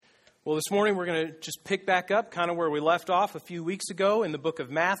Well, this morning we're going to just pick back up kind of where we left off a few weeks ago in the book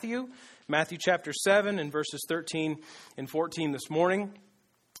of Matthew. Matthew chapter 7 and verses 13 and 14 this morning.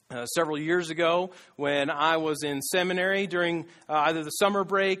 Several years ago when I was in seminary during either the summer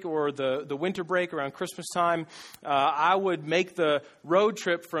break or the winter break around Christmas time, I would make the road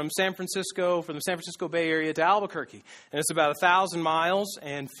trip from the San Francisco Bay Area to Albuquerque. And it's about 1,000 miles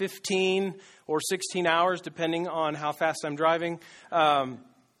and 15 or 16 hours depending on how fast I'm driving.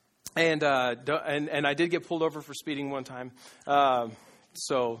 And I did get pulled over for speeding one time.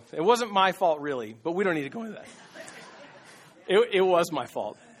 So it wasn't my fault, really. But we don't need to go into that. It was my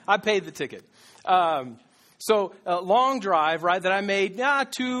fault. I paid the ticket. So a long drive, right, that I made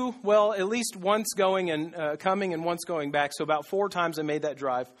at least once going and coming and once going back. So about 4 times I made that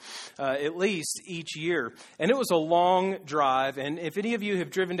drive, at least each year. And it was a long drive. And if any of you have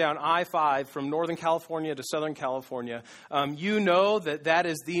driven down I-5 from Northern California to Southern California, you know that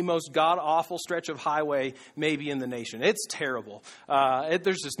is the most god-awful stretch of highway maybe in the nation. It's terrible.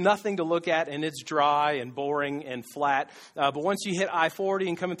 There's just nothing to look at, and it's dry and boring and flat. But once you hit I-40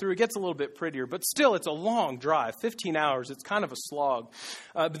 and coming through, it gets a little bit prettier. But still, it's a long drive, 15 hours. It's kind of a slog.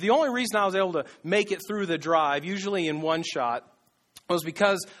 But the only reason I was able to make it through the drive, usually in one shot, was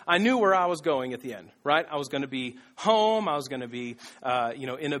because I knew where I was going at the end, right? I was going to be home. I was going to be,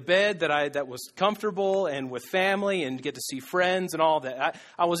 in a bed that was comfortable and with family and get to see friends and all that.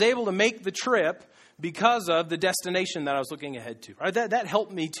 I was able to make the trip because of the destination that I was looking ahead to. Right? That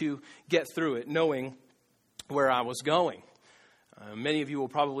helped me to get through it, knowing where I was going. Many of you will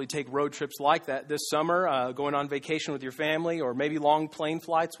probably take road trips like that this summer, going on vacation with your family, or maybe long plane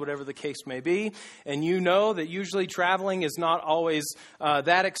flights, whatever the case may be. And you know that usually traveling is not always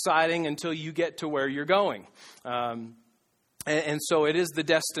that exciting until you get to where you're going. And so it is the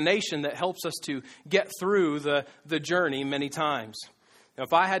destination that helps us to get through the journey many times. Now,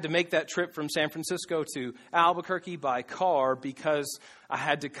 if I had to make that trip from San Francisco to Albuquerque by car because I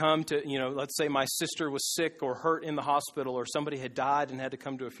had to come to, let's say my sister was sick or hurt in the hospital or somebody had died and had to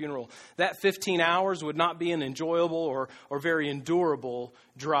come to a funeral, that 15 hours would not be an enjoyable or very endurable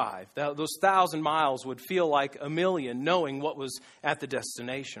drive. Those 1,000 miles would feel like a million knowing what was at the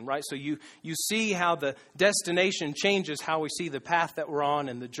destination, right? So you see how the destination changes how we see the path that we're on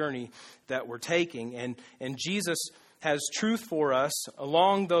and the journey that we're taking. And Jesus has truth for us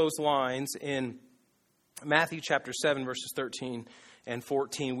along those lines in Matthew chapter 7, verses 13 and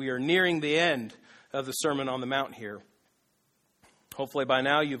 14. We are nearing the end of the Sermon on the Mount here. Hopefully by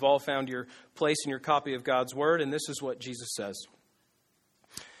now you've all found your place in your copy of God's Word, and this is what Jesus says.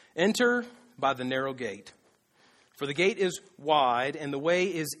 Enter by the narrow gate, for the gate is wide and the way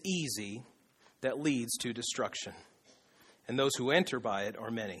is easy that leads to destruction, and those who enter by it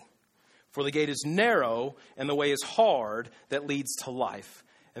are many. For the gate is narrow and the way is hard that leads to life,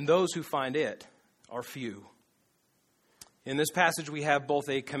 and those who find it are few. In this passage, we have both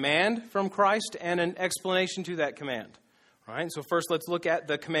a command from Christ and an explanation to that command. All right, so first let's look at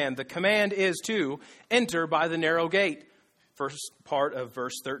the command. The command is to enter by the narrow gate, first part of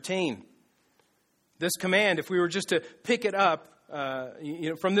verse 13. This command, if we were just to pick it up,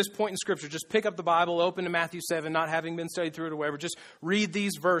 from this point in Scripture, just pick up the Bible, open to Matthew 7, not having been studied through it or whatever, just read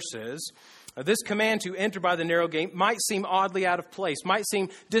these verses. This command to enter by the narrow gate might seem oddly out of place, might seem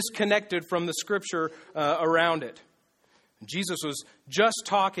disconnected from the Scripture around it. Jesus was just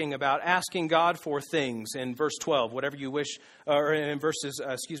talking about asking God for things in verse 12, whatever you wish, or in verses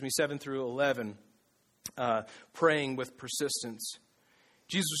 7 through 11, praying with persistence.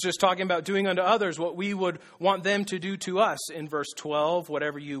 Jesus was just talking about doing unto others what we would want them to do to us in verse 12.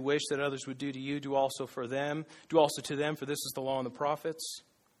 Whatever you wish that others would do to you, do also for them. Do also to them, for this is the law and the prophets.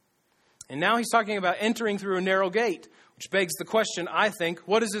 And now he's talking about entering through a narrow gate, which begs the question, I think,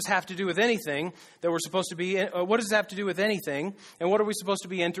 what does this have to do with anything that we're supposed to be? What does it have to do with anything, and what are we supposed to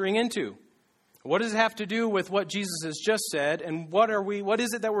be entering into? What does it have to do with what Jesus has just said, and what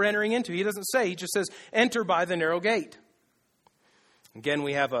is it that we're entering into? He doesn't say. He just says, enter by the narrow gate. Again,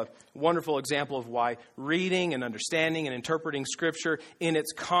 we have a wonderful example of why reading and understanding and interpreting Scripture in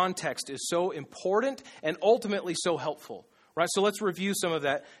its context is so important and ultimately so helpful. Right? So let's review some of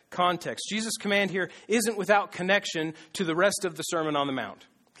that context. Jesus' command here isn't without connection to the rest of the Sermon on the Mount.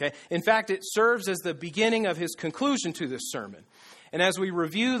 Okay? In fact, it serves as the beginning of his conclusion to this sermon. And as we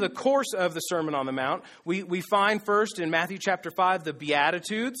review the course of the Sermon on the Mount, we find first in Matthew chapter 5 the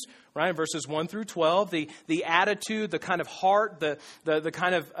Beatitudes, right, verses 1 through 12, the attitude, the kind of heart, the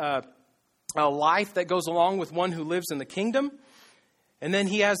kind of life that goes along with one who lives in the kingdom. And then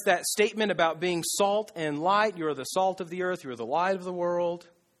he has that statement about being salt and light. You are the salt of the earth. You are the light of the world.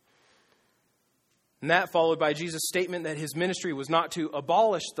 And that followed by Jesus' statement that his ministry was not to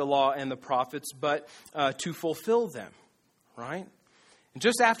abolish the law and the prophets, but to fulfill them, right? And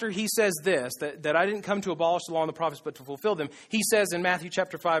just after he says this, that I didn't come to abolish the law and the prophets, but to fulfill them, he says in Matthew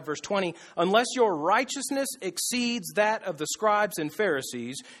chapter 5, verse 20, unless your righteousness exceeds that of the scribes and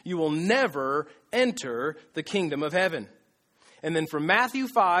Pharisees, you will never enter the kingdom of heaven. And then from Matthew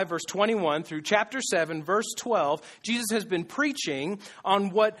 5, verse 21 through chapter 7, verse 12, Jesus has been preaching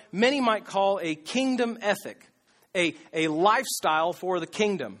on what many might call a kingdom ethic, a lifestyle for the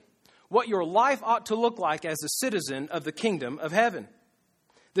kingdom, what your life ought to look like as a citizen of the kingdom of heaven.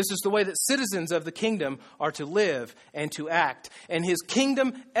 This is the way that citizens of the kingdom are to live and to act. And his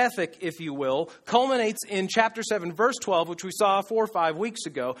kingdom ethic, if you will, culminates in chapter 7, verse 12, which we saw 4 or 5 weeks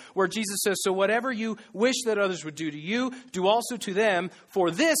ago, where Jesus says, so whatever you wish that others would do to you, do also to them,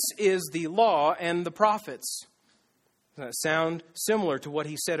 for this is the law and the prophets. Doesn't that sound similar to what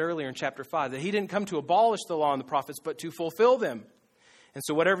he said earlier in chapter 5, that he didn't come to abolish the law and the prophets, but to fulfill them. And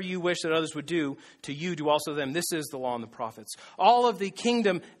so whatever you wish that others would do to you, do also to them. This is the law and the prophets. All of the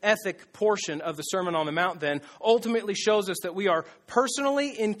kingdom ethic portion of the Sermon on the Mount then ultimately shows us that we are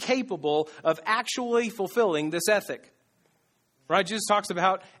personally incapable of actually fulfilling this ethic. Right? Jesus talks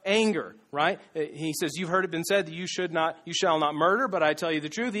about anger, right? He says, you've heard it been said that you shall not murder, but I tell you the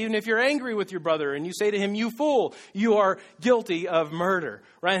truth, even if you're angry with your brother and you say to him, you fool, you are guilty of murder.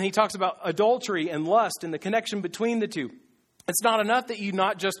 Right? And he talks about adultery and lust and the connection between the two. It's not enough that you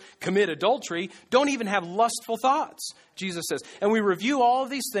not just commit adultery, don't even have lustful thoughts, Jesus says. And we review all of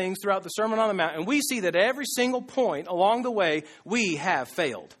these things throughout the Sermon on the Mount, and we see that every single point along the way, we have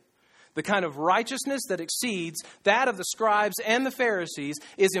failed. The kind of righteousness that exceeds that of the scribes and the Pharisees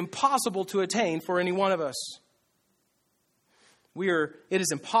is impossible to attain for any one of us. It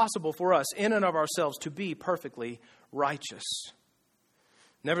is impossible for us in and of ourselves to be perfectly righteous.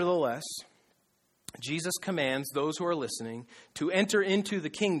 Nevertheless, Jesus commands those who are listening to enter into the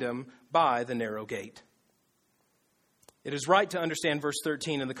kingdom by the narrow gate. It is right to understand verse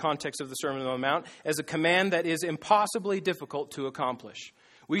 13 in the context of the Sermon on the Mount as a command that is impossibly difficult to accomplish.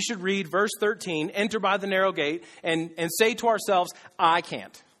 We should read verse 13, enter by the narrow gate, and say to ourselves, I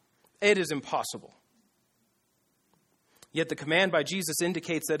can't. It is impossible. Yet the command by Jesus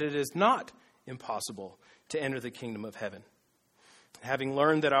indicates that it is not impossible to enter the kingdom of heaven. Having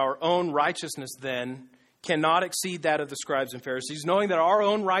learned that our own righteousness then cannot exceed that of the scribes and Pharisees, knowing that our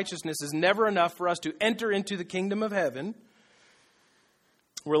own righteousness is never enough for us to enter into the kingdom of heaven,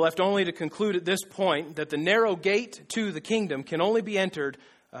 we're left only to conclude at this point that the narrow gate to the kingdom can only be entered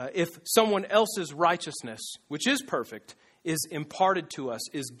if someone else's righteousness, which is perfect, is imparted to us,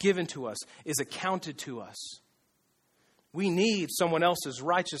 is given to us, is accounted to us. We need someone else's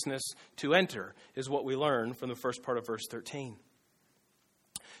righteousness to enter, is what we learn from the first part of verse 13.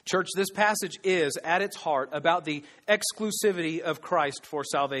 Church, this passage is, at its heart, about the exclusivity of Christ for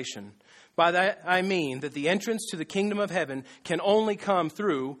salvation. By that I mean that the entrance to the kingdom of heaven can only come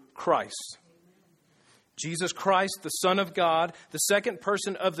through Christ. Jesus Christ, the Son of God, the second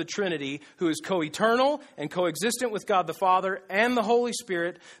person of the Trinity, who is co-eternal and coexistent with God the Father and the Holy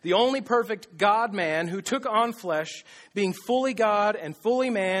Spirit, the only perfect God-man who took on flesh, being fully God and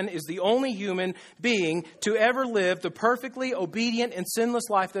fully man, is the only human being to ever live the perfectly obedient and sinless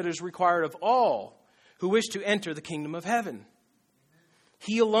life that is required of all who wish to enter the kingdom of heaven.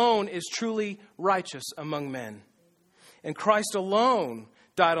 He alone is truly righteous among men. And Christ alone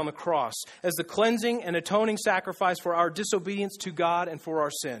died on the cross as the cleansing and atoning sacrifice for our disobedience to God and for our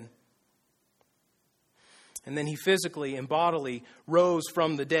sin. And then he physically and bodily rose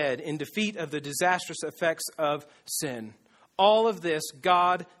from the dead in defeat of the disastrous effects of sin. All of this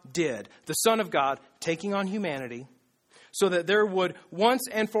God did, the Son of God taking on humanity, so that there would once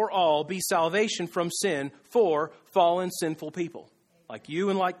and for all be salvation from sin for fallen sinful people like you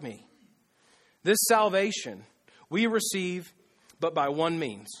and like me. This salvation we receive but by one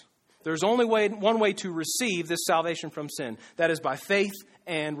means. There's only one way to receive this salvation from sin. That is by faith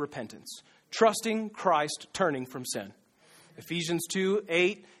and repentance. Trusting Christ, turning from sin. Ephesians 2,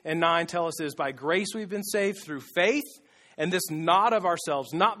 8 and 9 tell us it is by grace we've been saved through faith, and this not of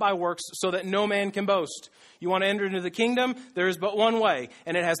ourselves, not by works, so that no man can boast. You want to enter into the kingdom? There is but one way,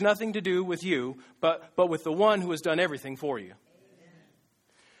 and it has nothing to do with you, but with the one who has done everything for you.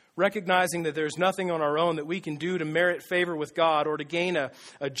 Recognizing that there's nothing on our own that we can do to merit favor with God or to gain a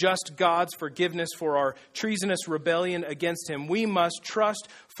just God's forgiveness for our treasonous rebellion against him, we must trust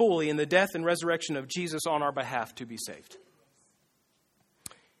fully in the death and resurrection of Jesus on our behalf to be saved.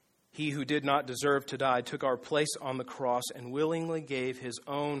 He who did not deserve to die took our place on the cross and willingly gave his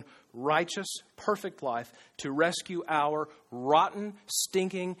own righteous, perfect life to rescue our rotten,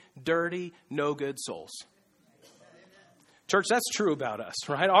 stinking, dirty, no good souls. Church, that's true about us,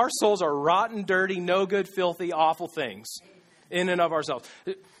 right? Our souls are rotten, dirty, no good, filthy, awful things in and of ourselves.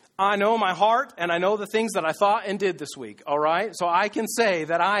 I know my heart, and I know the things that I thought and did this week, all right? So I can say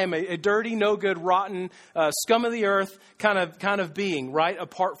that I am a dirty, no good, rotten, scum of the earth kind of being, right,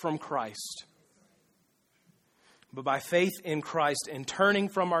 apart from Christ. But by faith in Christ and turning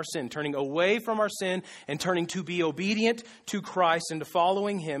from our sin, turning away from our sin and turning to be obedient to Christ and to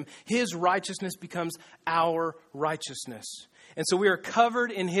following Him, His righteousness becomes our righteousness. And so we are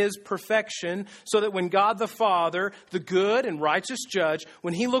covered in His perfection so that when God the Father, the good and righteous judge,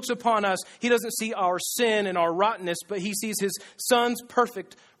 when He looks upon us, He doesn't see our sin and our rottenness, but He sees His Son's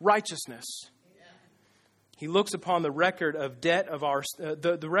perfect righteousness. He looks upon the record of debt of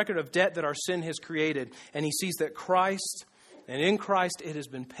the record of debt that our sin has created, and He sees that Christ, and in Christ it has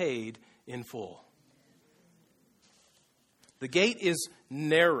been paid in full. The gate is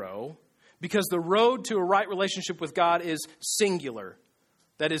narrow because the road to a right relationship with God is singular.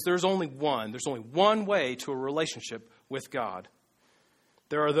 That is, there's only one. There's only one way to a relationship with God.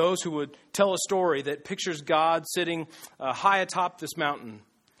 There are those who would tell a story that pictures God sitting high atop this mountain.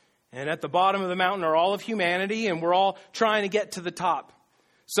 And at the bottom of the mountain are all of humanity, and we're all trying to get to the top.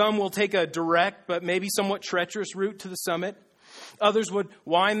 Some will take a direct but maybe somewhat treacherous route to the summit. Others would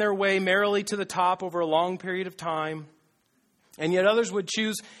wind their way merrily to the top over a long period of time. And yet others would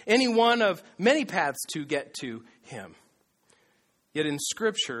choose any one of many paths to get to Him. Yet in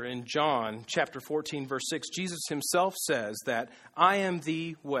Scripture, in John chapter 14, verse 6, Jesus Himself says that I am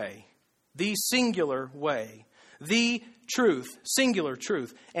the way, the singular way, the truth, singular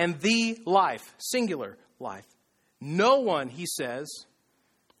truth, and the life, singular life. No one, He says,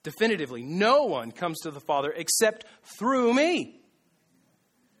 definitively, no one comes to the Father except through me.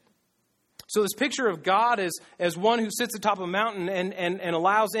 So this picture of God as one who sits atop a mountain and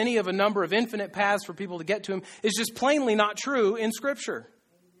allows any of a number of infinite paths for people to get to Him is just plainly not true in Scripture.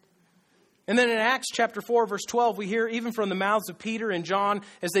 And then in Acts chapter 4, verse 12, we hear even from the mouths of Peter and John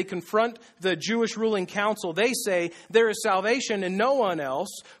as they confront the Jewish ruling council, they say, there is salvation in no one else,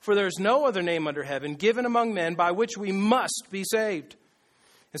 for there is no other name under heaven given among men by which we must be saved.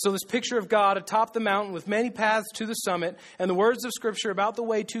 And so this picture of God atop the mountain with many paths to the summit and the words of Scripture about the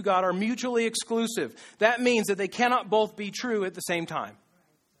way to God are mutually exclusive. That means that they cannot both be true at the same time.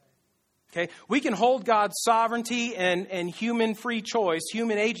 Okay, we can hold God's sovereignty and human free choice,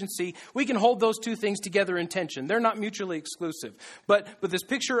 human agency. We can hold those two things together in tension. They're not mutually exclusive. But this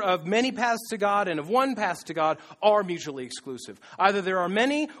picture of many paths to God and of one path to God are mutually exclusive. Either there are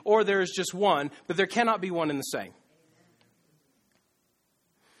many or there is just one, but there cannot be one and the same.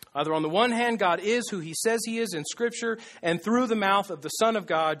 Either on the one hand, God is who He says He is in Scripture and through the mouth of the Son of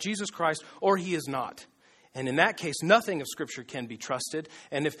God, Jesus Christ, or He is not. And in that case, nothing of Scripture can be trusted.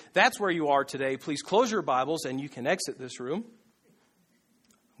 And if that's where you are today, please close your Bibles and you can exit this room.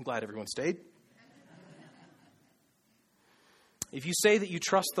 I'm glad everyone stayed. If you say that you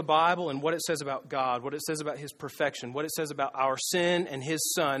trust the Bible and what it says about God, what it says about His perfection, what it says about our sin and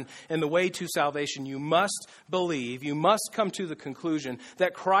His Son and the way to salvation, you must believe, you must come to the conclusion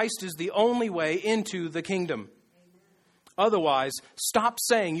that Christ is the only way into the kingdom. Otherwise, stop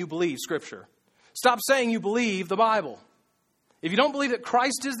saying you believe Scripture. Stop saying you believe the Bible. If you don't believe that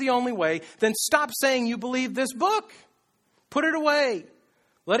Christ is the only way, then stop saying you believe this book. Put it away.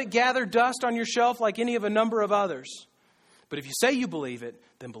 Let it gather dust on your shelf like any of a number of others. But if you say you believe it,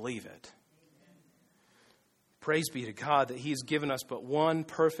 then believe it. Praise be to God that He has given us but one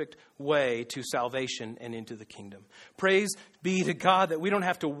perfect way to salvation and into the kingdom. Praise be to God that we don't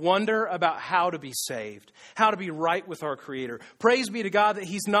have to wonder about how to be saved, how to be right with our Creator. Praise be to God that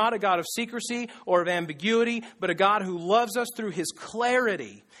He's not a God of secrecy or of ambiguity, but a God who loves us through His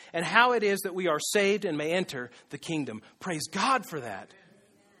clarity and how it is that we are saved and may enter the kingdom. Praise God for that.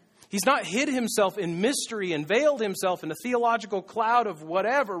 He's not hid Himself in mystery and veiled Himself in a theological cloud of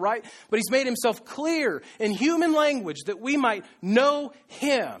whatever, right? But He's made Himself clear in human language that we might know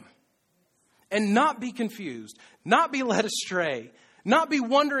Him and not be confused, not be led astray, not be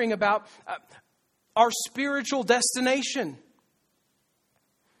wondering about our spiritual destination.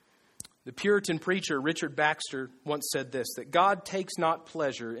 The Puritan preacher Richard Baxter once said this, that God takes not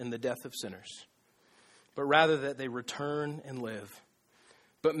pleasure in the death of sinners, but rather that they return and live.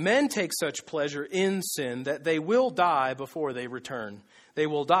 But men take such pleasure in sin that they will die before they return. They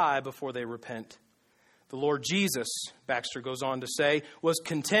will die before they repent. The Lord Jesus, Baxter goes on to say, was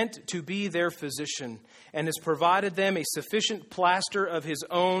content to be their physician and has provided them a sufficient plaster of his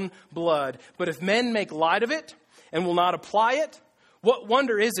own blood. But if men make light of it and will not apply it, what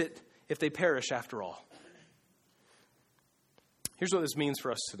wonder is it if they perish after all? Here's what this means for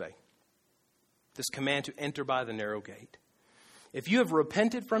us today. This command to enter by the narrow gate. If you have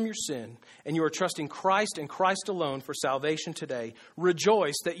repented from your sin and you are trusting Christ and Christ alone for salvation today,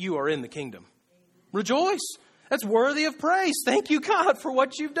 rejoice that you are in the kingdom. Rejoice. That's worthy of praise. Thank you, God, for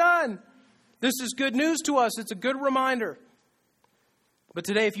what you've done. This is good news to us. It's a good reminder. But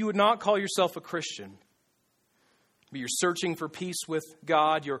today, if you would not call yourself a Christian, but you're searching for peace with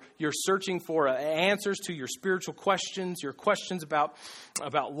God, you're searching for answers to your spiritual questions, your questions about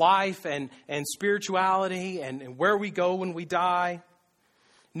life and spirituality and where we go when we die,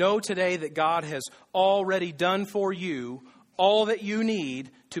 know today that God has already done for you all that you need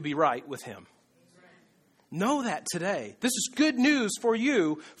to be right with Him. Know that today. This is good news for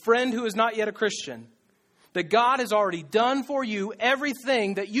you, friend who is not yet a Christian. That God has already done for you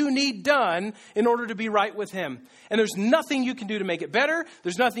everything that you need done in order to be right with Him. And there's nothing you can do to make it better.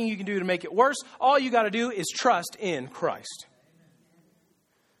 There's nothing you can do to make it worse. All you got to do is trust in Christ.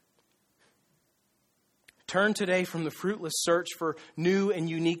 Turn today from the fruitless search for new and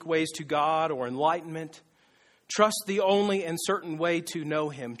unique ways to God or enlightenment. Trust the only and certain way to know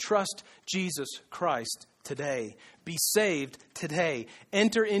Him. Trust Jesus Christ today. Be saved today.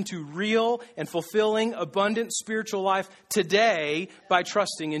 Enter into real and fulfilling, abundant spiritual life today by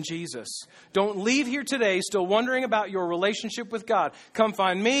trusting in Jesus. Don't leave here today still wondering about your relationship with God. Come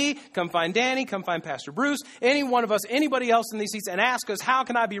find me, come find Danny, come find Pastor Bruce, any one of us, anybody else in these seats, and ask us, how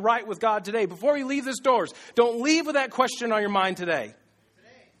can I be right with God today? Before you leave this doors, don't leave with that question on your mind today.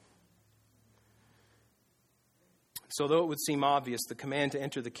 So though it would seem obvious, the command to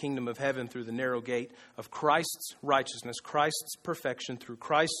enter the kingdom of heaven through the narrow gate of Christ's righteousness, Christ's perfection through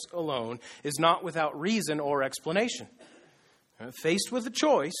Christ alone, is not without reason or explanation. Faced with a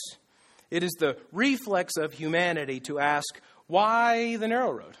choice, it is the reflex of humanity to ask, why the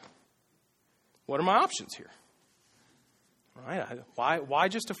narrow road? What are my options here? Right? Why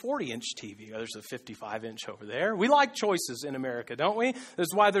just a 40-inch TV? There's a 55-inch over there. We like choices in America, don't we?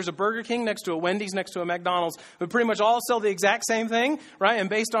 That's why there's a Burger King next to a Wendy's, next to a McDonald's. We pretty much all sell the exact same thing, right? And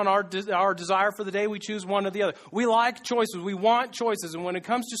based on our desire for the day, we choose one or the other. We like choices. We want choices. And when it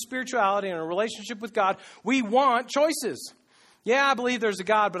comes to spirituality and a relationship with God, we want choices. Yeah, I believe there's a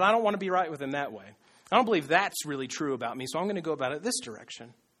God, but I don't want to be right with Him that way. I don't believe that's really true about me, so I'm going to go about it this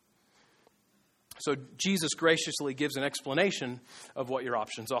direction. So Jesus graciously gives an explanation of what your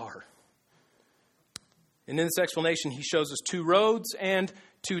options are. And in this explanation, He shows us two roads and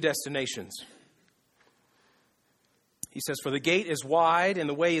two destinations. He says, for the gate is wide and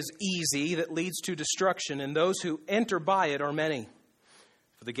the way is easy that leads to destruction, and those who enter by it are many.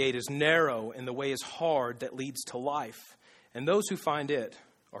 For the gate is narrow and the way is hard that leads to life, and those who find it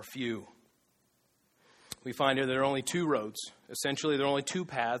are few. We find here there are only two roads. Essentially, there are only two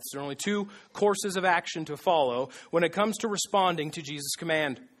paths. There are only two courses of action to follow when it comes to responding to Jesus'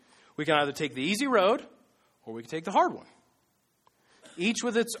 command. We can either take the easy road or we can take the hard one, each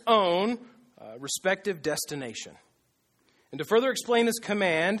with its own respective destination. And to further explain this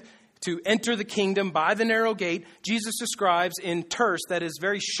command to enter the kingdom by the narrow gate, Jesus describes in terse, that is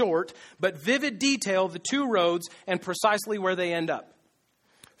very short, but vivid detail, the two roads and precisely where they end up.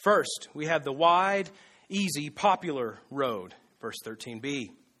 First, we have the wide, easy, popular road, verse 13b.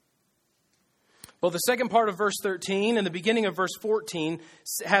 Well, the second part of verse 13 and the beginning of verse 14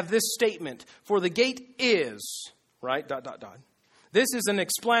 have this statement, for the gate is, right, ... This is an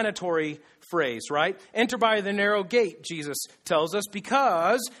explanatory phrase, right? Enter by the narrow gate, Jesus tells us,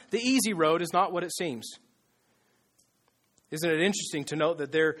 because the easy road is not what it seems. Isn't it interesting to note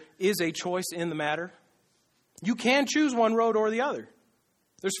that there is a choice in the matter? You can choose one road or the other.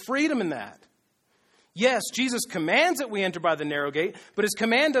 There's freedom in that. Yes, Jesus commands that we enter by the narrow gate, but His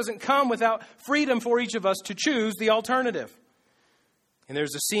command doesn't come without freedom for each of us to choose the alternative. And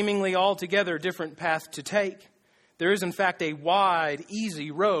there's a seemingly altogether different path to take. There is, in fact, a wide, easy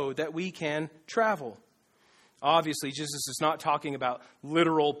road that we can travel. Obviously, Jesus is not talking about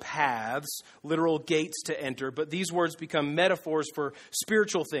literal paths, literal gates to enter, but these words become metaphors for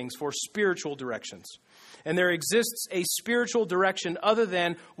spiritual things, for spiritual directions. And there exists a spiritual direction other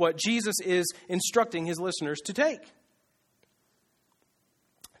than what Jesus is instructing His listeners to take.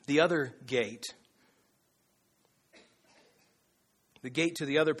 The other gate, the gate to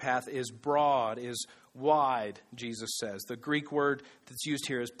the other path is broad, is wide, Jesus says. The Greek word that's used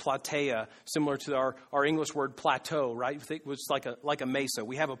here is plateia, similar to our English word plateau, right? It's like a mesa.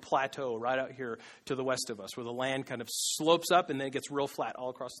 We have a plateau right out here to the west of us where the land kind of slopes up and then it gets real flat all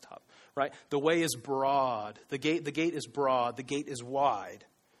across the top, right? The way is broad. The gate is broad. The gate is wide.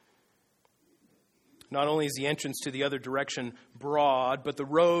 Not only is the entrance to the other direction broad, but the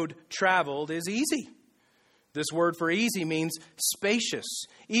road traveled is easy. This word for easy means spacious,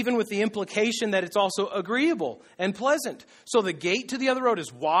 even with the implication that it's also agreeable and pleasant. So the gate to the other road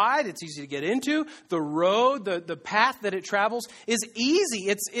is wide. It's easy to get into. The road, the path that it travels is easy.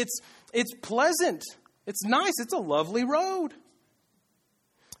 It's pleasant. It's nice. It's a lovely road.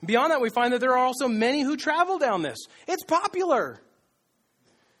 Beyond that, we find that there are also many who travel down this. It's popular.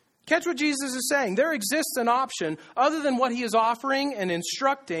 Catch what Jesus is saying. There exists an option other than what he is offering and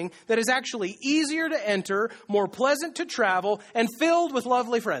instructing that is actually easier to enter, more pleasant to travel, and filled with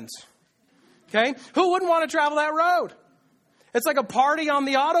lovely friends. Okay? Who wouldn't want to travel that road? It's like a party on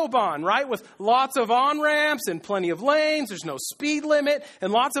the Autobahn, right? With lots of on-ramps and plenty of lanes. There's no speed limit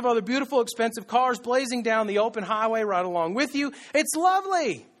and lots of other beautiful, expensive cars blazing down the open highway right along with you. It's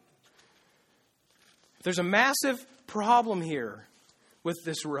lovely. There's a massive problem here with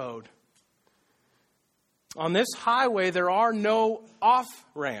this road. On this highway, there are no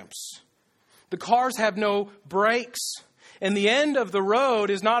off-ramps. The cars have no brakes. And the end of the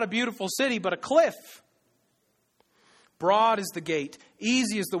road is not a beautiful city, but a cliff. Broad is the gate.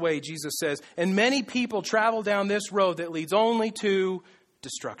 Easy is the way, Jesus says. And many people travel down this road that leads only to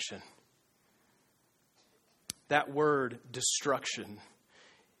destruction. That word, destruction,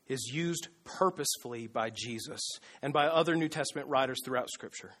 is used purposefully by Jesus and by other New Testament writers throughout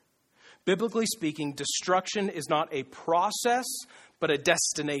Scripture. Biblically speaking, destruction is not a process, but a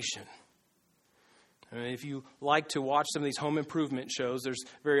destination. I mean, if you like to watch some of these home improvement shows, there's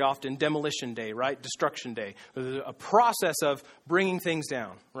very often demolition day, right? Destruction day. There's a process of bringing things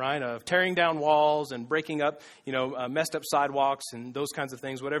down, right? Of tearing down walls and breaking up, messed up sidewalks and those kinds of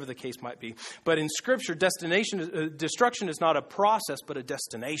things, whatever the case might be. But in Scripture, destruction is not a process, but a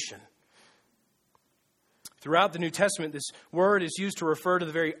destination. Throughout the New Testament, this word is used to refer to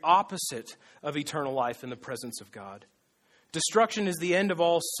the very opposite of eternal life in the presence of God. Destruction is the end of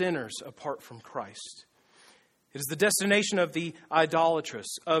all sinners apart from Christ. It is the destination of the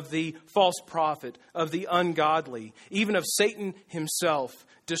idolatrous, of the false prophet, of the ungodly, even of Satan himself.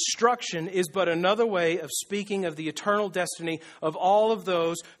 Destruction is but another way of speaking of the eternal destiny of all of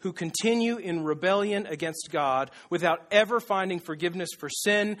those who continue in rebellion against God without ever finding forgiveness for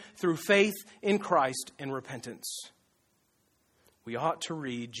sin through faith in Christ and repentance. We ought to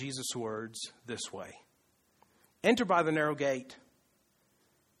read Jesus' words this way. Enter by the narrow gate,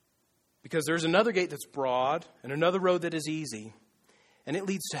 because there's another gate that's broad and another road that is easy, and it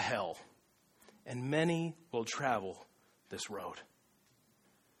leads to hell, and many will travel this road.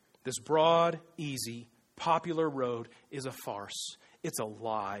 This broad, easy, popular road is a farce. It's a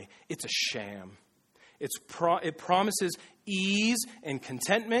lie. It's a sham. It promises ease and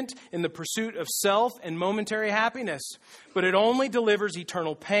contentment in the pursuit of self and momentary happiness. But it only delivers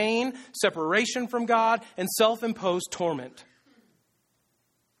eternal pain, separation from God, and self-imposed torment.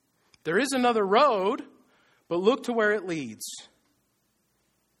 There is another road, but look to where it leads.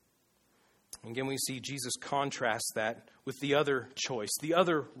 Again, we see Jesus contrast that with the other choice, the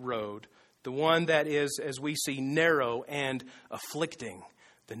other road, the one that is, as we see, narrow and afflicting,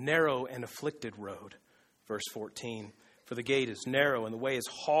 the narrow and afflicted road. Verse 14, for the gate is narrow and the way is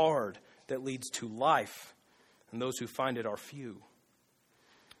hard that leads to life, and those who find it are few.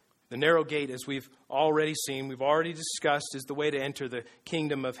 The narrow gate, as we've already seen, we've already discussed, is the way to enter the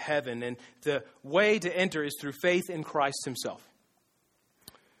kingdom of heaven. And the way to enter is through faith in Christ himself.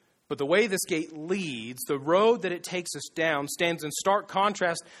 But the way this gate leads, the road that it takes us down, stands in stark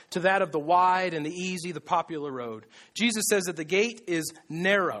contrast to that of the wide and the easy, the popular road. Jesus says that the gate is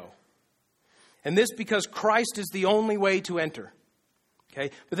narrow. And this because Christ is the only way to enter.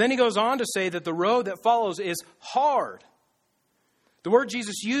 Okay? But then he goes on to say that the road that follows is hard. The word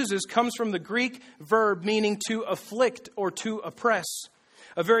Jesus uses comes from the Greek verb meaning to afflict or to oppress.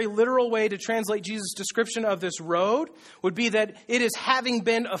 A very literal way to translate Jesus' description of this road would be that it is having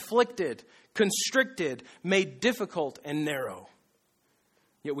been afflicted, constricted, made difficult and narrow.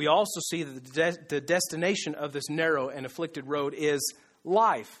 Yet we also see that the destination of this narrow and afflicted road is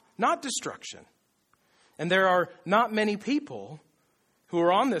life, not destruction. And there are not many people who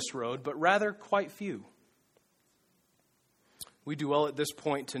are on this road, but rather quite few. We do well at this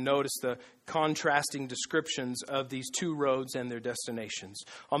point to notice the contrasting descriptions of these two roads and their destinations.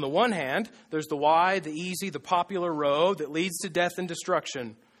 On the one hand, there's the wide, the easy, the popular road that leads to death and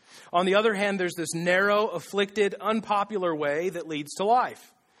destruction. On the other hand, there's this narrow, afflicted, unpopular way that leads to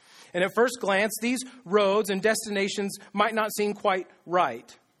life. And at first glance, these roads and destinations might not seem quite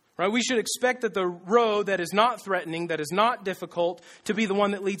right. Right? We should expect that the road that is not threatening, that is not difficult, to be the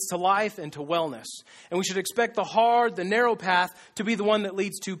one that leads to life and to wellness. And we should expect the hard, the narrow path to be the one that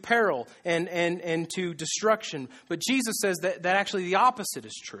leads to peril and to destruction. But Jesus says that actually the opposite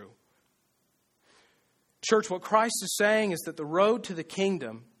is true. Church, what Christ is saying is that the road to the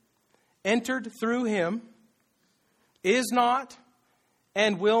kingdom, entered through Him, is not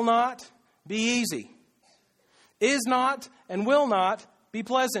and will not be easy. Is not and will not be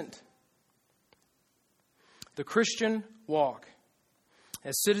pleasant. The Christian walk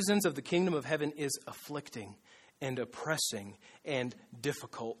as citizens of the kingdom of heaven is afflicting and oppressing and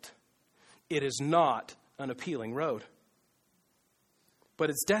difficult. It is not an appealing road. But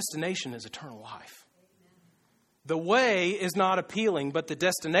its destination is eternal life. The way is not appealing, but the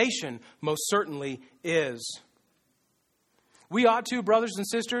destination most certainly is. We ought to, brothers and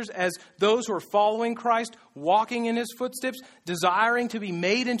sisters, as those who are following Christ, walking in His footsteps, desiring to be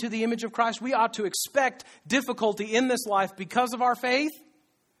made into the image of Christ, we ought to expect difficulty in this life because of our faith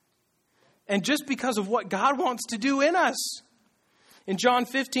and just because of what God wants to do in us. In John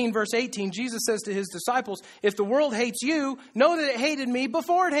 15, verse 18, Jesus says to His disciples, "If the world hates you, know that it hated me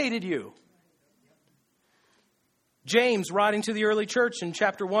before it hated you." James, writing to the early church in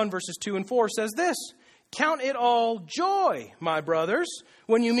chapter 1, verses 2 and 4, says this, "Count it all joy, my brothers,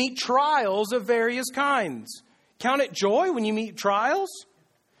 when you meet trials of various kinds." Count it joy when you meet trials?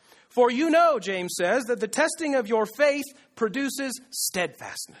 "For you know," James says, "that the testing of your faith produces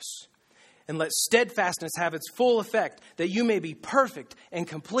steadfastness. And let steadfastness have its full effect, that you may be perfect and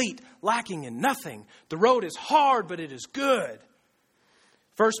complete, lacking in nothing. The road is hard, but it is good."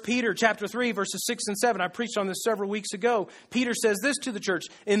 1 Peter chapter 3, verses 6 and 7. I preached on this several weeks ago. Peter says this to the church,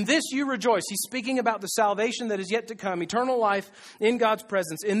 "In this you rejoice." He's speaking about the salvation that is yet to come, eternal life in God's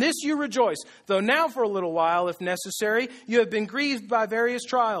presence. "In this you rejoice, though now for a little while, if necessary, you have been grieved by various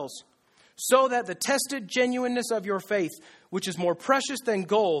trials, so that the tested genuineness of your faith, which is more precious than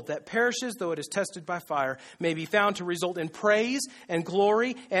gold that perishes though it is tested by fire, may be found to result in praise and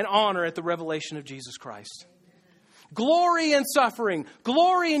glory and honor at the revelation of Jesus Christ." Glory in suffering.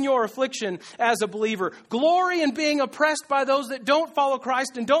 Glory in your affliction as a believer. Glory in being oppressed by those that don't follow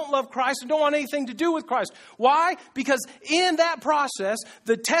Christ and don't love Christ and don't want anything to do with Christ. Why? Because in that process,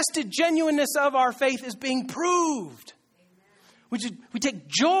 the tested genuineness of our faith is being proved. We take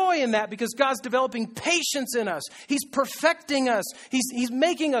joy in that because God's developing patience in us. He's perfecting us. He's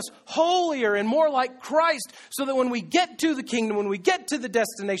making us holier and more like Christ so that when we get to the kingdom, when we get to the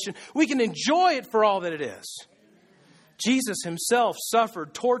destination, we can enjoy it for all that it is. Jesus Himself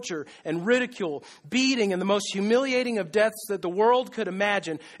suffered torture and ridicule, beating, and the most humiliating of deaths that the world could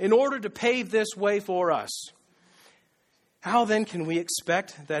imagine in order to pave this way for us. How then can we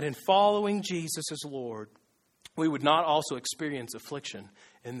expect that in following Jesus as Lord, we would not also experience affliction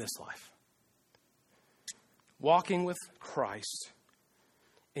in this life? Walking with Christ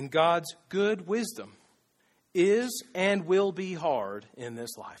in God's good wisdom is and will be hard in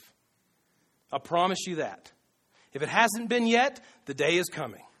this life. I promise you that. If it hasn't been yet, the day is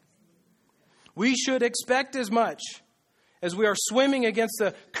coming. We should expect as much as we are swimming against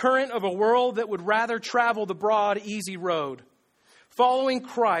the current of a world that would rather travel the broad, easy road. Following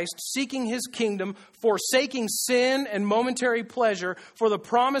Christ, seeking His kingdom, forsaking sin and momentary pleasure for the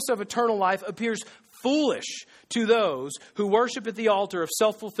promise of eternal life appears foolish to those who worship at the altar of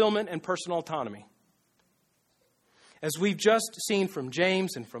self-fulfillment and personal autonomy. As we've just seen from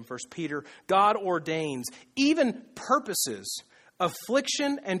James and from 1 Peter, God ordains, even purposes,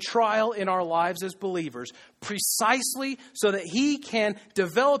 affliction and trial in our lives as believers, precisely so that He can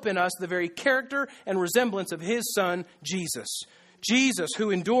develop in us the very character and resemblance of His Son, Jesus. Jesus,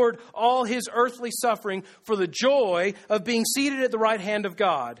 who endured all His earthly suffering for the joy of being seated at the right hand of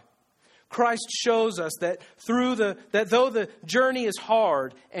God. Christ shows us that though the journey is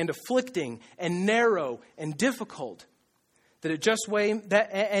hard and afflicting and narrow and difficult, that it just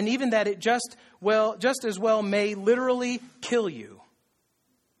as well may literally kill you,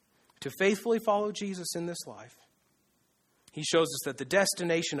 to faithfully follow Jesus in this life. He shows us that the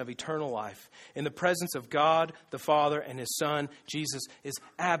destination of eternal life in the presence of God, the Father, and His Son, Jesus, is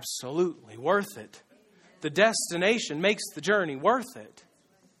absolutely worth it. The destination makes the journey worth it.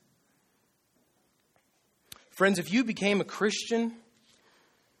 Friends, if you became a Christian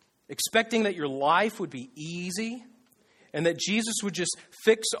expecting that your life would be easy and that Jesus would just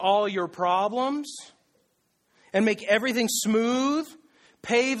fix all your problems and make everything smooth,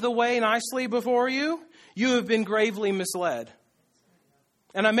 pave the way nicely before you, you have been gravely misled.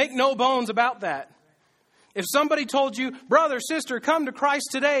 And I make no bones about that. If somebody told you, brother, sister, come to Christ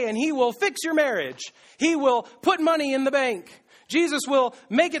today and He will fix your marriage. He will put money in the bank. Jesus will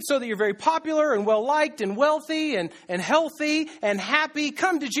make it so that you're very popular and well-liked and wealthy and healthy and happy.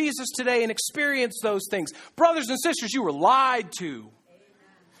 Come to Jesus today and experience those things. Brothers and sisters, you were lied to.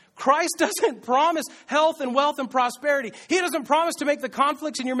 Christ doesn't promise health and wealth and prosperity. He doesn't promise to make the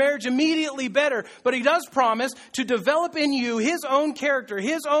conflicts in your marriage immediately better, but He does promise to develop in you His own character,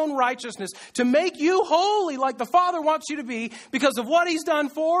 His own righteousness, to make you holy like the Father wants you to be because of what He's done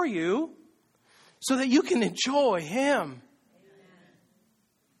for you, so that you can enjoy Him.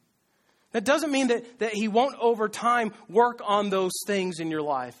 That doesn't mean that He won't over time work on those things in your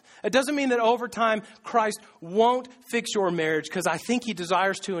life. It doesn't mean that over time Christ won't fix your marriage, because I think He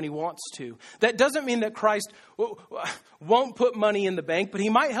desires to and He wants to. That doesn't mean that Christ won't put money in the bank, but He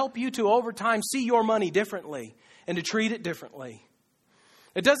might help you to over time see your money differently and to treat it differently.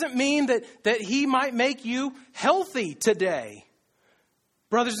 It doesn't mean that He might make you healthy today.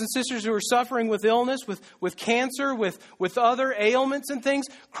 Brothers and sisters who are suffering with illness, with cancer, with other ailments and things,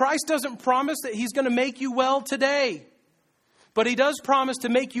 Christ doesn't promise that He's going to make you well today. But He does promise to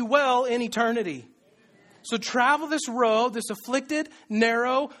make you well in eternity. So travel this road, this afflicted,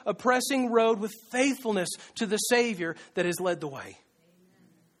 narrow, oppressing road with faithfulness to the Savior that has led the way.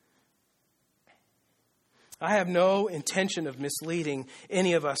 I have no intention of misleading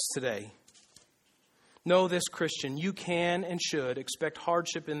any of us today. Know this, Christian, you can and should expect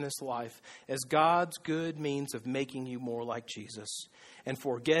hardship in this life as God's good means of making you more like Jesus and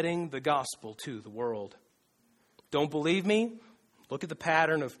for getting the gospel to the world. Don't believe me? Look at the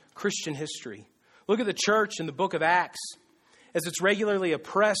pattern of Christian history. Look at the church in the book of Acts as it's regularly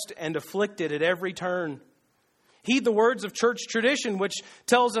oppressed and afflicted at every turn. Heed the words of church tradition, which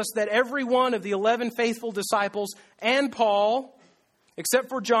tells us that every one of the 11 faithful disciples and Paul, except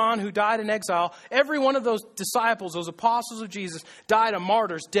for John, who died in exile, every one of those disciples, those apostles of Jesus, died a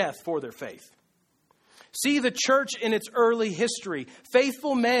martyr's death for their faith. See the church in its early history.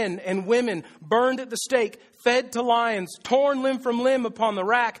 Faithful men and women burned at the stake, fed to lions, torn limb from limb upon the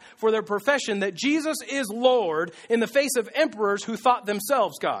rack for their profession that Jesus is Lord in the face of emperors who thought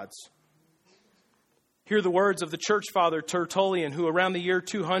themselves gods. Hear the words of the church father Tertullian, who around the year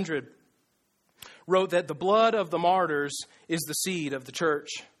 200 wrote that the blood of the martyrs is the seed of the church.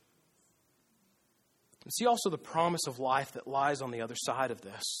 And see also the promise of life that lies on the other side of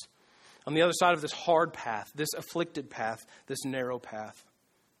this. On the other side of this hard path, this afflicted path, this narrow path.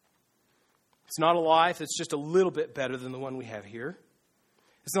 It's not a life that's just a little bit better than the one we have here.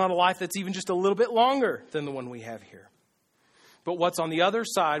 It's not a life that's even just a little bit longer than the one we have here. But what's on the other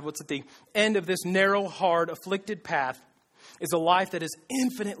side, what's at the end of this narrow, hard, afflicted path, is a life that is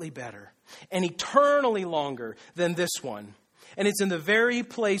infinitely better and eternally longer than this one. And it's in the very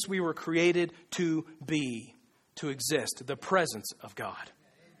place we were created to be, to exist, the presence of God.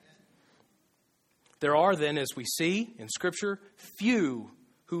 There are then, as we see in Scripture, few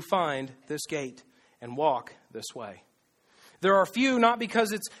who find this gate and walk this way. There are few not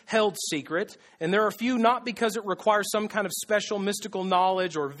because it's held secret, and there are few not because it requires some kind of special mystical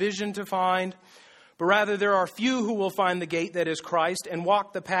knowledge or vision to find, but rather there are few who will find the gate that is Christ and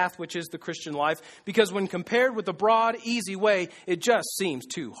walk the path which is the Christian life, because when compared with the broad, easy way, it just seems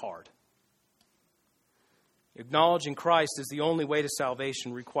too hard. Acknowledging Christ as the only way to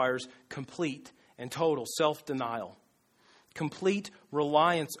salvation requires complete and total self-denial, complete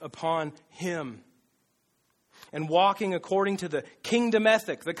reliance upon Him, and walking according to the kingdom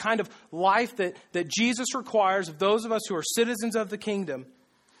ethic, the kind of life that Jesus requires of those of us who are citizens of the kingdom.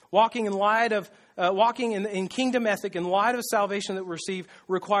 Walking in kingdom ethic in light of salvation that we receive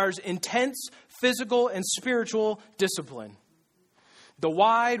requires intense physical and spiritual discipline. The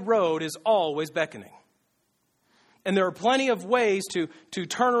wide road is always beckoning. And there are plenty of ways to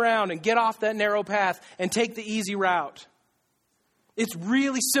turn around and get off that narrow path and take the easy route. It's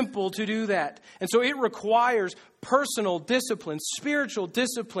really simple to do that. And so it requires personal discipline, spiritual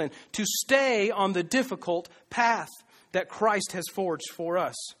discipline to stay on the difficult path that Christ has forged for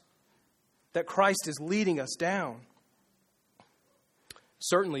us, that Christ is leading us down.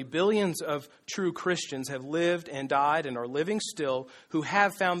 Certainly, billions of true Christians have lived and died and are living still who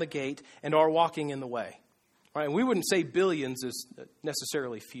have found the gate and are walking in the way. Right? And we wouldn't say billions is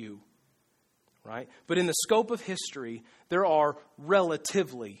necessarily few, right? But in the scope of history, there are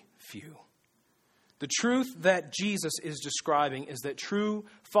relatively few. The truth that Jesus is describing is that true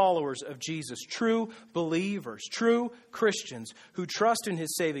followers of Jesus, true believers, true Christians who trust in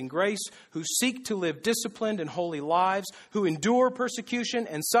His saving grace, who seek to live disciplined and holy lives, who endure persecution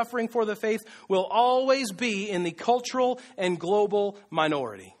and suffering for the faith, will always be in the cultural and global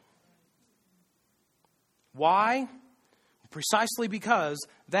minority. Why? Precisely because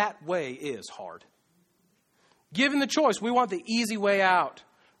that way is hard. Given the choice, we want the easy way out.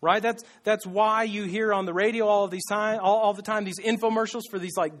 Right? That's why you hear on the radio all the time these infomercials for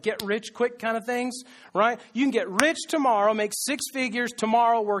these like get rich quick kind of things. Right? You can get rich tomorrow, make 6 figures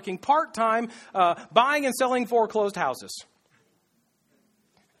tomorrow, working part-time, buying and selling foreclosed houses.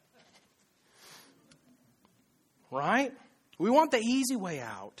 Right? We want the easy way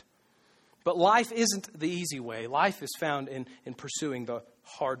out. But life isn't the easy way. Life is found in pursuing the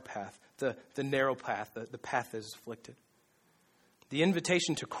hard path, the narrow path, the path that is afflicted. The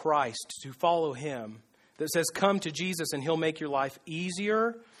invitation to Christ, to follow Him, that says, come to Jesus and He'll make your life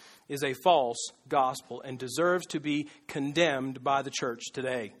easier, is a false gospel and deserves to be condemned by the church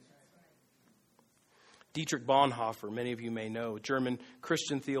today. Dietrich Bonhoeffer, many of you may know, German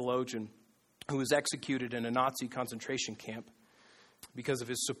Christian theologian who was executed in a Nazi concentration camp because of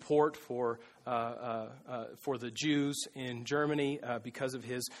his support for the Jews in Germany, because of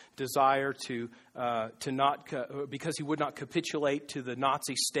his desire because he would not capitulate to the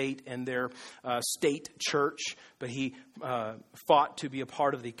Nazi state and their state church, but he fought to be a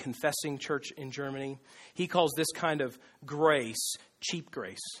part of the confessing church in Germany. He calls this kind of grace cheap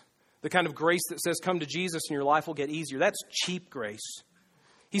grace. The kind of grace that says, come to Jesus and your life will get easier. That's cheap grace.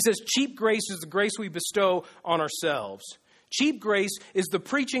 He says cheap grace is the grace we bestow on ourselves. Cheap grace is the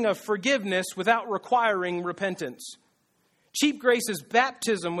preaching of forgiveness without requiring repentance. Cheap grace is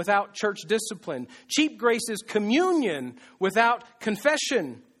baptism without church discipline. Cheap grace is communion without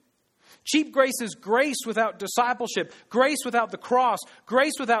confession. Cheap grace is grace without discipleship, grace without the cross,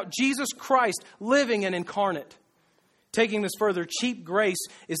 grace without Jesus Christ living and incarnate. Taking this further, cheap grace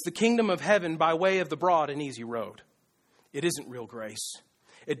is the kingdom of heaven by way of the broad and easy road. It isn't real grace.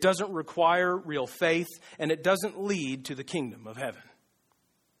 It doesn't require real faith, and it doesn't lead to the kingdom of heaven.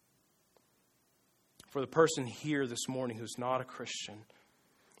 For the person here this morning who's not a Christian,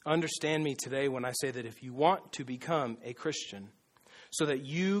 understand me today when I say that if you want to become a Christian so that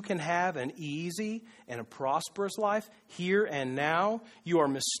you can have an easy and a prosperous life here and now, you are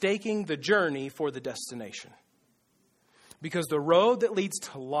mistaking the journey for the destination. Because the road that leads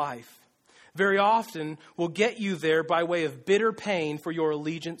to life very often will get you there by way of bitter pain for your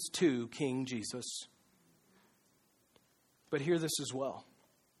allegiance to King Jesus. But hear this as well.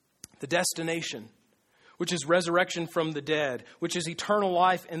 The destination, which is resurrection from the dead, which is eternal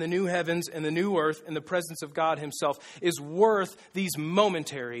life in the new heavens and the new earth in the presence of God Himself, is worth these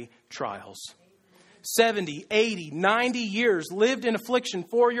momentary trials. 70, 80, 90 years lived in affliction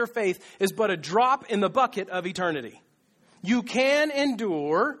for your faith is but a drop in the bucket of eternity. You can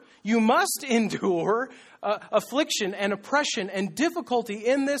endure, you must endure affliction and oppression and difficulty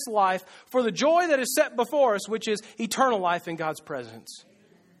in this life for the joy that is set before us, which is eternal life in God's presence.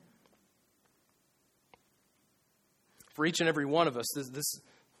 For each and every one of us, this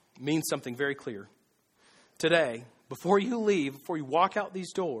means something very clear. Today, before you leave, before you walk out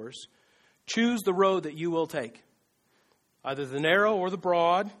these doors, choose the road that you will take, either the narrow or the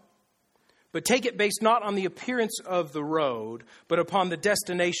broad. But take it based not on the appearance of the road, but upon the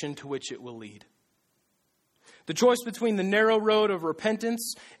destination to which it will lead. The choice between the narrow road of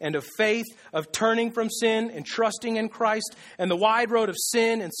repentance and of faith, of turning from sin and trusting in Christ, and the wide road of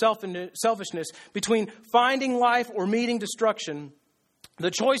sin and selfishness, between finding life or meeting destruction,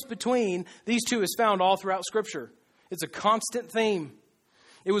 the choice between these two is found all throughout Scripture. It's a constant theme.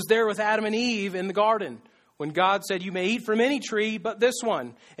 It was there with Adam and Eve in the garden, when God said, you may eat from any tree but this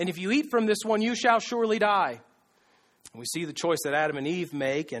one. And if you eat from this one, you shall surely die. And we see the choice that Adam and Eve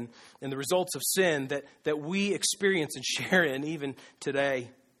make and the results of sin that we experience and share in even today.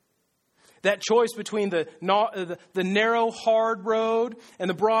 That choice between the narrow, hard road and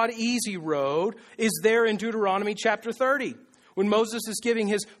the broad, easy road is there in Deuteronomy chapter 30. When Moses is giving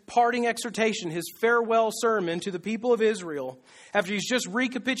his parting exhortation, his farewell sermon to the people of Israel, after he's just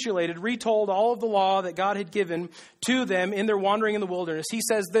retold all of the law that God had given to them in their wandering in the wilderness, he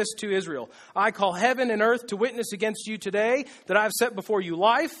says this to Israel: I call heaven and earth to witness against you today that I have set before you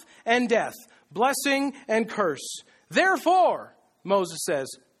life and death, blessing and curse. Therefore, Moses says,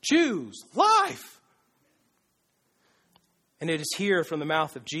 choose life. And it is here from the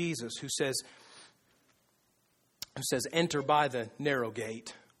mouth of Jesus who says, enter by the narrow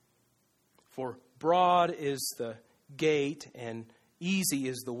gate. For broad is the gate and Easy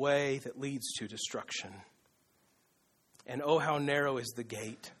is the way that leads to destruction. And oh, how narrow is the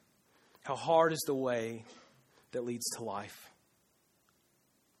gate. How hard is the way that leads to life.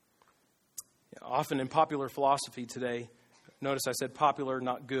 Often in popular philosophy today, notice I said popular,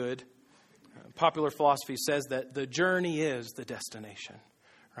 not good. Popular philosophy says that the journey is the destination.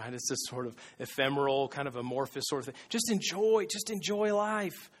 Right? It's this sort of ephemeral, kind of amorphous sort of thing. Just enjoy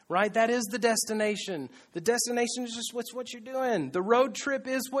life. Right? That is the destination. The destination is just what you're doing. The road trip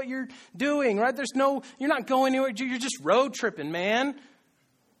is what you're doing. Right? You're not going anywhere. You're just road tripping, man.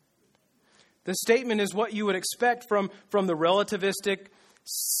 The statement is what you would expect from the relativistic,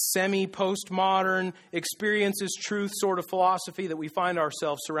 semi-postmodern, experiences truth sort of philosophy that we find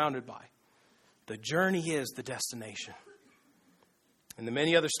ourselves surrounded by. The journey is the destination. And the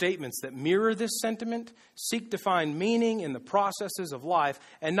many other statements that mirror this sentiment seek to find meaning in the processes of life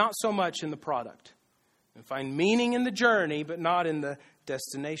and not so much in the product. And find meaning in the journey, but not in the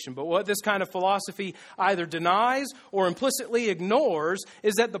destination. But what this kind of philosophy either denies or implicitly ignores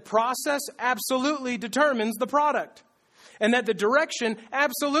is that the process absolutely determines the product. And that the direction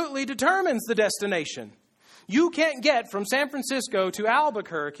absolutely determines the destination. You can't get from San Francisco to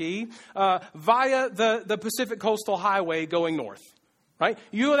Albuquerque via the Pacific Coastal Highway going north. Right?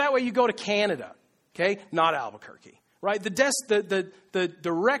 You go that way, you go to Canada. Okay? Not Albuquerque. Right? The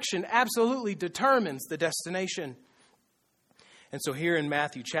direction absolutely determines the destination. And so here in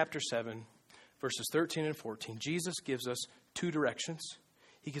Matthew chapter 7, verses 13 and 14, Jesus gives us two directions.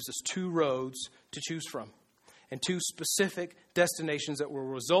 He gives us two roads to choose from. And two specific destinations that will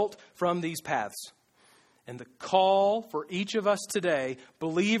result from these paths. And the call for each of us today,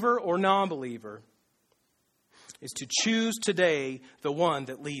 believer or non-believer, is to choose today the one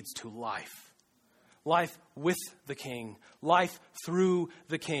that leads to life. Life with the King. Life through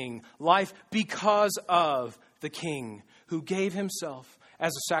the King. Life because of the King who gave himself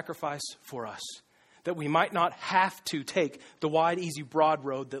as a sacrifice for us. That we might not have to take the wide, easy, broad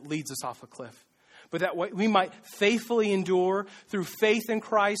road that leads us off a cliff. But that we might faithfully endure through faith in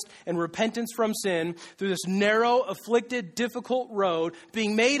Christ and repentance from sin through this narrow, afflicted, difficult road,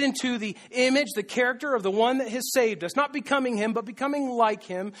 being made into the image, the character of the one that has saved us, not becoming him, but becoming like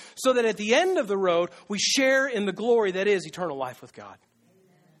him, so that at the end of the road, we share in the glory that is eternal life with God.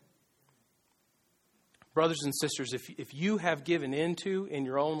 Amen. Brothers and sisters, if you have given into in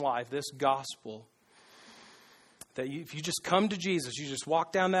your own life this gospel, that if you just come to Jesus, you just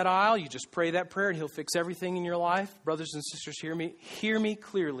walk down that aisle, you just pray that prayer, and he'll fix everything in your life. Brothers and sisters, hear me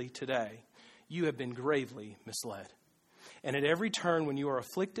clearly today. You have been gravely misled. And at every turn, when you are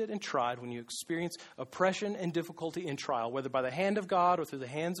afflicted and tried, when you experience oppression and difficulty in trial, whether by the hand of God or through the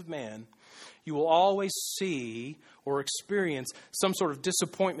hands of man, you will always see or experience some sort of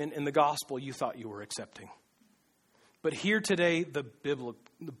disappointment in the gospel you thought you were accepting. But hear today the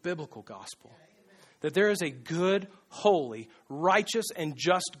biblical gospel. That there is a good, holy, righteous, and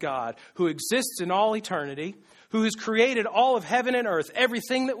just God who exists in all eternity, who has created all of heaven and earth,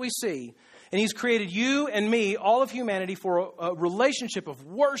 everything that we see. And he's created you and me, all of humanity, for a relationship of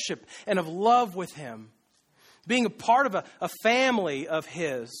worship and of love with him. Being a part of a family of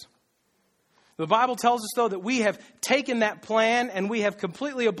his. The Bible tells us, though, that we have taken that plan and we have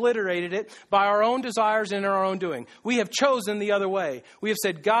completely obliterated it by our own desires and our own doing. We have chosen the other way. We have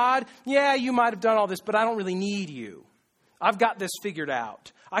said, God, yeah, you might have done all this, but I don't really need you. I've got this figured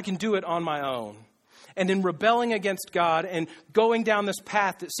out. I can do it on my own. And in rebelling against God and going down this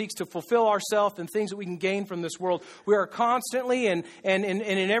path that seeks to fulfill ourselves and things that we can gain from this world, we are constantly and in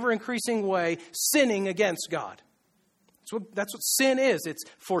an ever-increasing way sinning against God. That's what sin is. It's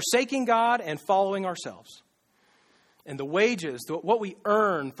forsaking God and following ourselves. And the wages, what we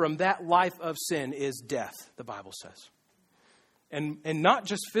earn from that life of sin is death, the Bible says. And not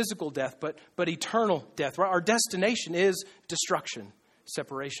just physical death, but eternal death. Our destination is destruction,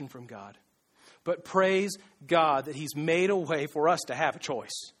 separation from God. But praise God that he's made a way for us to have a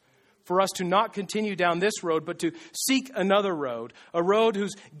choice. For us to not continue down this road, but to seek another road. A road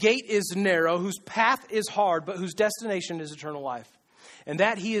whose gate is narrow, whose path is hard, but whose destination is eternal life. And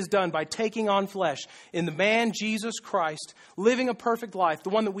that he has done by taking on flesh in the man Jesus Christ, living a perfect life,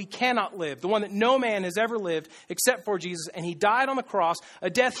 the one that we cannot live, the one that no man has ever lived except for Jesus. And he died on the cross, a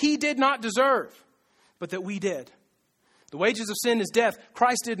death he did not deserve, but that we did. The wages of sin is death.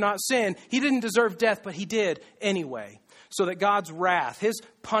 Christ did not sin. He didn't deserve death, but he did anyway. So that God's wrath, his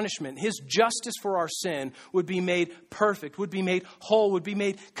punishment, his justice for our sin would be made perfect, would be made whole, would be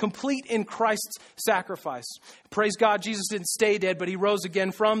made complete in Christ's sacrifice. Praise God, Jesus didn't stay dead, but he rose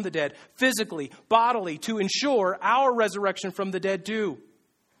again from the dead, physically, bodily, to ensure our resurrection from the dead too.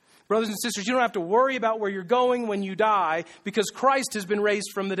 Brothers and sisters, you don't have to worry about where you're going when you die because Christ has been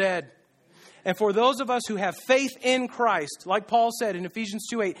raised from the dead. And for those of us who have faith in Christ, like Paul said in Ephesians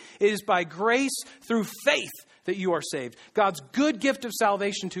 2:8, it is by grace through faith that you are saved. God's good gift of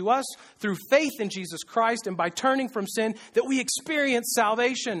salvation to us through faith in Jesus Christ and by turning from sin that we experience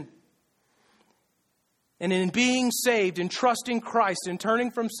salvation. And in being saved, in trusting Christ, in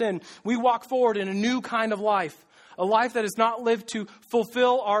turning from sin, we walk forward in a new kind of life. A life that is not lived to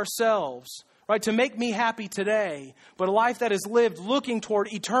fulfill ourselves, right? To make me happy today, but a life that is lived looking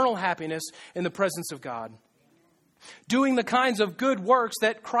toward eternal happiness in the presence of God. Doing the kinds of good works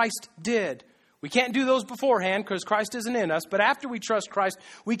that Christ did. We can't do those beforehand because Christ isn't in us, but after we trust Christ,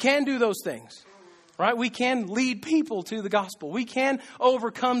 we can do those things. Right? We can lead people to the gospel. We can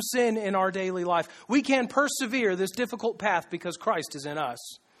overcome sin in our daily life. We can persevere this difficult path because Christ is in us.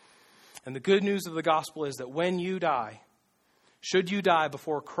 And the good news of the gospel is that when you die, should you die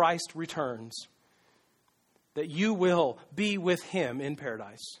before Christ returns, that you will be with him in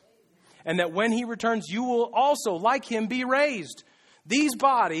paradise. And that when he returns, you will also, like him, be raised. These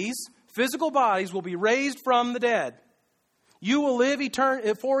bodies, physical bodies, will be raised from the dead. You will live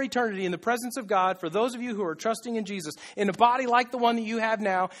for eternity in the presence of God, for those of you who are trusting in Jesus, in a body like the one that you have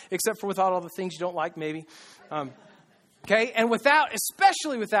now, except for without all the things you don't like, maybe. Okay? And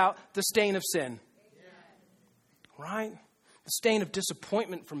especially without the stain of sin. Right? The stain of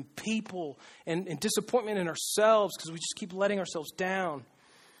disappointment from people and disappointment in ourselves because we just keep letting ourselves down.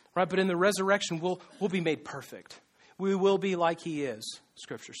 Right? But in the resurrection, we'll be made perfect. We will be like he is,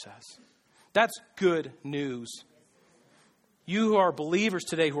 Scripture says. That's good news. You who are believers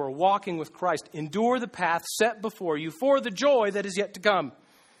today, who are walking with Christ, endure the path set before you for the joy that is yet to come.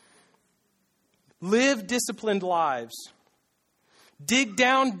 Live disciplined lives. Dig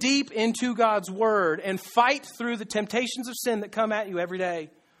down deep into God's word and fight through the temptations of sin that come at you every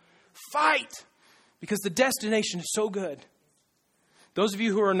day. Fight, because the destination is so good. Those of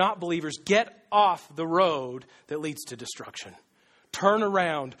you who are not believers, get off the road that leads to destruction. Turn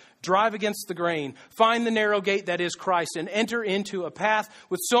around, drive against the grain, find the narrow gate that is Christ, and enter into a path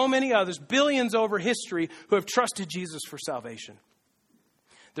with so many others, billions over history, who have trusted Jesus for salvation.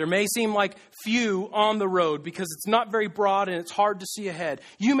 There may seem like few on the road because it's not very broad and it's hard to see ahead.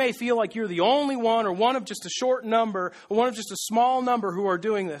 You may feel like you're the only one or one of just a short number or one of just a small number who are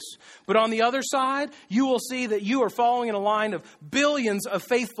doing this. But on the other side, you will see that you are following in a line of billions of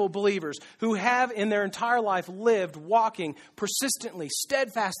faithful believers who have in their entire life lived walking persistently,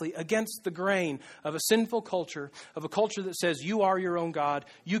 steadfastly against the grain of a sinful culture, of a culture that says you are your own God,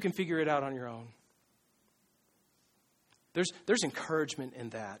 you can figure it out on your own. There's encouragement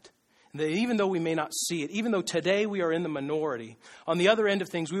in that. And that even though we may not see it, even though today we are in the minority, on the other end of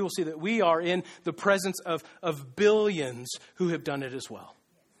things, we will see that we are in the presence of billions who have done it as well.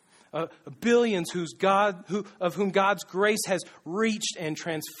 Billions of whom God's grace has reached and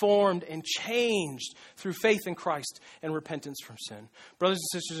transformed and changed through faith in Christ and repentance from sin. Brothers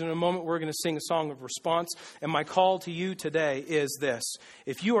and sisters, in a moment we're going to sing a song of response. And my call to you today is this.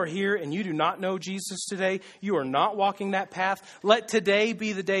 If you are here and you do not know Jesus today, you are not walking that path, let today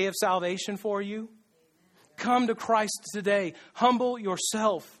be the day of salvation for you. Come to Christ today. Humble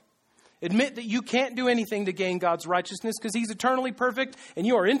yourself. Admit that you can't do anything to gain God's righteousness because he's eternally perfect and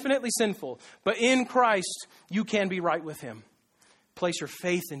you are infinitely sinful. But in Christ, you can be right with him. Place your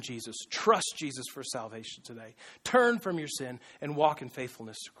faith in Jesus. Trust Jesus for salvation today. Turn from your sin and walk in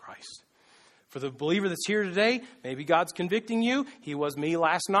faithfulness to Christ. For the believer that's here today, maybe God's convicting you. He was me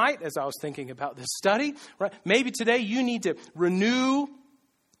last night as I was thinking about this study. Right? Maybe today you need to renew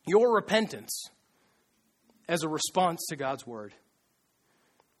your repentance as a response to God's word.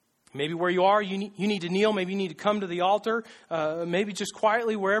 Maybe where you are, you need to kneel. Maybe you need to come to the altar. Maybe just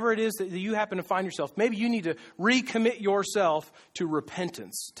quietly, wherever it is that you happen to find yourself. Maybe you need to recommit yourself to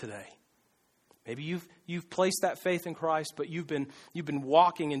repentance today. Maybe you've placed that faith in Christ, but you've been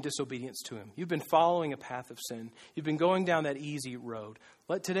walking in disobedience to him. You've been following a path of sin. You've been going down that easy road.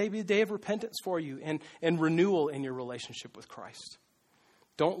 Let today be a day of repentance for you and renewal in your relationship with Christ.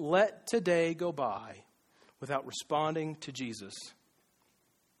 Don't let today go by without responding to Jesus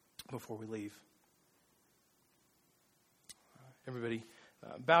before we leave. Everybody,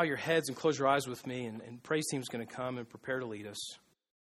 bow your heads and close your eyes with me, and praise team's going to come and prepare to lead us.